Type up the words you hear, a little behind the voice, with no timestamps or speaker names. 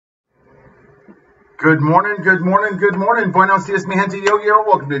Good morning, good morning, good morning. Buenos dias, mi gente, yo.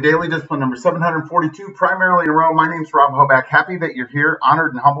 Welcome to Daily Discipline number 742, primarily in a row. My name's Rob Hoback. Happy that you're here.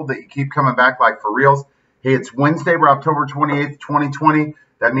 Honored and humbled that you keep coming back like for reals. Hey, it's Wednesday. We're October 28th, 2020.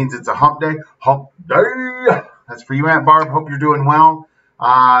 That means it's a hump day. Hump day. That's for you, Aunt Barb. Hope you're doing well.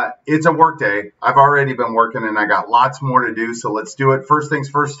 It's a work day. I've already been working and I got lots more to do. So let's do it. First things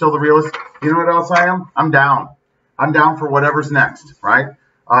first, still the realist. You know what else I am? I'm down. I'm down for whatever's next, right?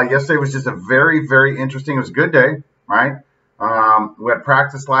 Yesterday was just a very, very interesting. It was a good day, right? We had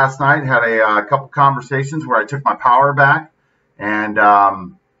practice last night, had a couple conversations where I took my power back, and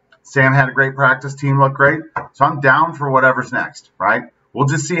Sam had a great practice. Team looked great. So I'm down for whatever's next, right? We'll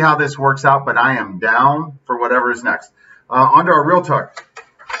just see how this works out, but I am down for whatever is next. On to our real talk.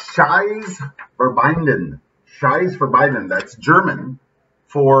 Scheisse Verbinden. Scheisse Verbinden. That's German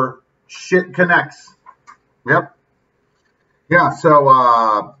for shit connects. Yep. Yeah, so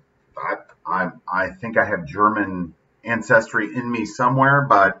I think I have German ancestry in me somewhere,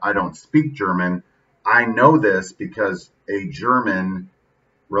 but I don't speak German. I know this because a German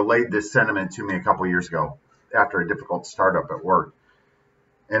relayed this sentiment to me a couple years ago after a difficult startup at work.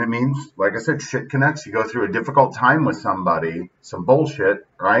 And it means, like I said, shit connects. You go through a difficult time with somebody, some bullshit,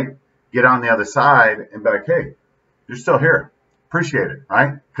 right? Get on the other side and be like, hey, you're still here. Appreciate it,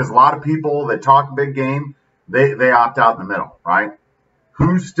 right? Because a lot of people that talk big game, they opt out in the middle, right?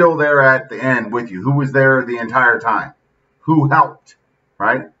 Who's still there at the end with you? Who was there the entire time? Who helped,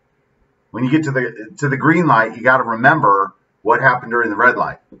 right? When you get to the green light, you got to remember what happened during the red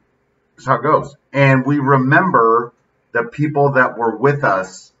light. That's how it goes. And we remember the people that were with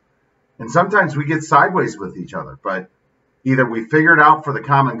us. And sometimes we get sideways with each other, but either we figure it out for the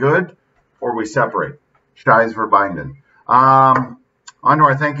common good or we separate. Scheisse Verbinden. On to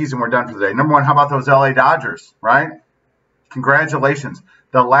our thankies, and we're done for the day. Number one, how about those LA Dodgers, right? Congratulations.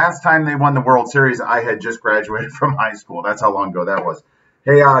 The last time they won the World Series, I had just graduated from high school. That's how long ago that was.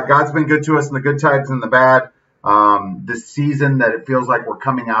 Hey, God's been good to us in the good times and the bad. This season that it feels like we're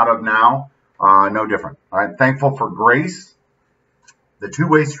coming out of now, no different. All right, thankful for grace, the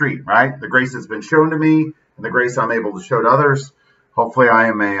two-way street, right? The grace that's been shown to me and the grace I'm able to show to others. Hopefully I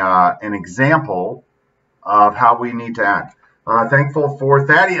am an example of how we need to act. Thankful for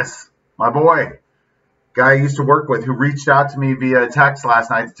Thaddeus, my boy, guy I used to work with, who reached out to me via text last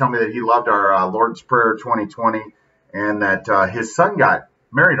night to tell me that he loved our Lord's Prayer 2020 and that his son got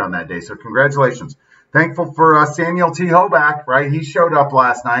married on that day. So congratulations. Thankful for Samuel T. Hoback, right? He showed up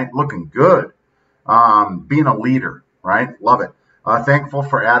last night looking good, being a leader, right? Love it. Thankful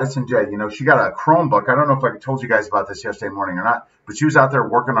for Addison J. You know, she got a Chromebook. I don't know if I told you guys about this yesterday morning or not, but she was out there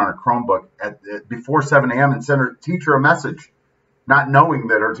working on her Chromebook before 7 a.m. and sent her teacher a message, not knowing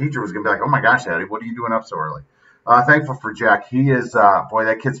that her teacher was going to be like, oh my gosh, Addie, what are you doing up so early? Thankful for Jack. He is, boy,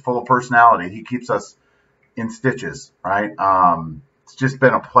 that kid's full of personality. He keeps us in stitches, right? It's just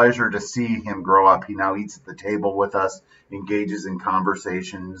been a pleasure to see him grow up. He now eats at the table with us, engages in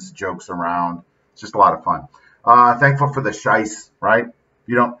conversations, jokes around. It's just a lot of fun. Thankful for the Scheisse, right?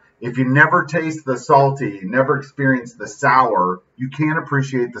 If you never taste the salty, never experience the sour, you can't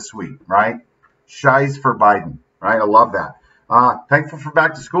appreciate the sweet, right? Scheisse Verbinden, right? I love that. Thankful for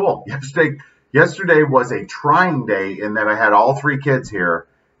back to school. Yesterday was a trying day in that I had all three kids here,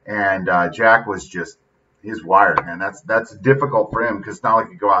 and Jack was just, he's wired, man. That's difficult for him because it's not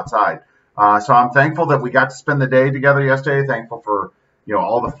like you go outside. So I'm thankful that we got to spend the day together yesterday. Thankful for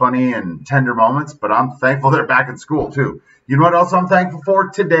all the funny and tender moments, but I'm thankful they're back in school too. You know what else I'm thankful for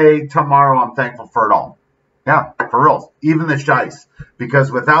today, tomorrow? I'm thankful for it all. Yeah, for real. Even the Scheisse, because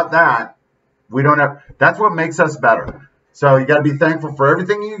without that, we don't have. That's what makes us better. So you got to be thankful for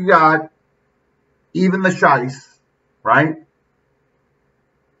everything you got, even the Scheisse, right?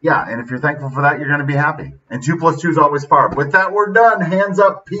 Yeah, and if you're thankful for that, you're going to be happy. And 2 + 2 is always 4. With that, we're done. Hands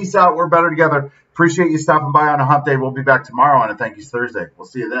up. Peace out. We're better together. Appreciate you stopping by on a hump day. We'll be back tomorrow on a Thankies Thursday. We'll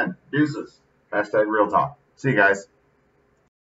see you then. Deuces. #Real Talk. See you guys.